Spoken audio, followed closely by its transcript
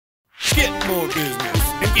Get more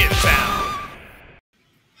business and get found.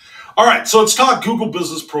 All right, so let's talk Google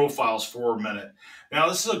Business Profiles for a minute. Now,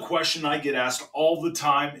 this is a question I get asked all the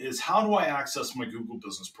time is how do I access my Google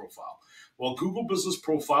Business Profile? Well, Google Business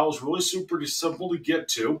Profile is really super simple to get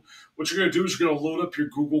to. What you're going to do is you're going to load up your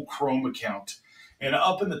Google Chrome account. And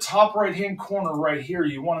up in the top right-hand corner right here,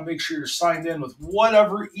 you want to make sure you're signed in with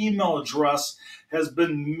whatever email address has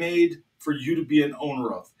been made for you to be an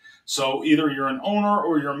owner of. So either you're an owner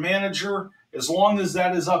or you're a manager, as long as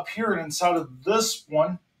that is up here and inside of this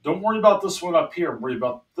one, don't worry about this one up here, worry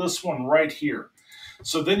about this one right here.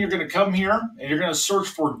 So then you're going to come here and you're going to search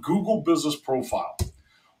for Google Business Profile.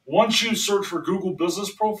 Once you search for Google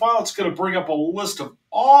Business Profile, it's going to bring up a list of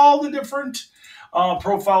all the different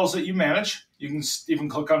profiles that you manage. You can even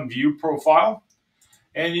click on View Profile,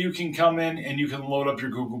 and you can come in and you can load up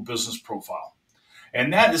your Google Business Profile.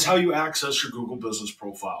 And that is how you access your Google Business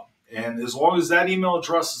Profile. And as long as that email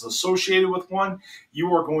address is associated with one, you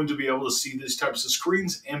are going to be able to see these types of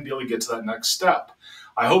screens and be able to get to that next step.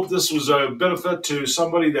 I hope this was a benefit to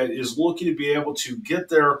somebody that is looking to be able to get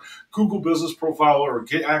their Google Business Profile or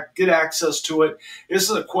get access to it. This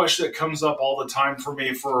is a question that comes up all the time for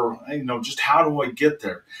me for, just how do I get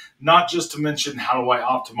there? Not just to mention how do I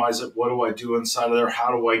optimize it, what do I do inside of there,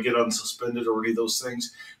 how do I get unsuspended or any of those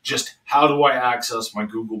things. Just how do I access my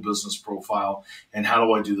Google Business Profile and how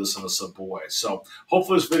do I do this in a simple way? So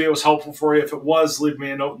hopefully this video was helpful for you. If it was, leave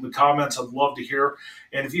me a note in the comments. I'd love to hear.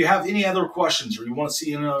 And if you have any other questions or you want to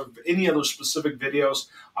see any other specific videos,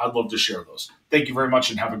 I'd love to share those. Thank you very much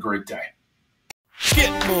and have a great day.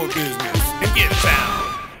 Get more business and get found.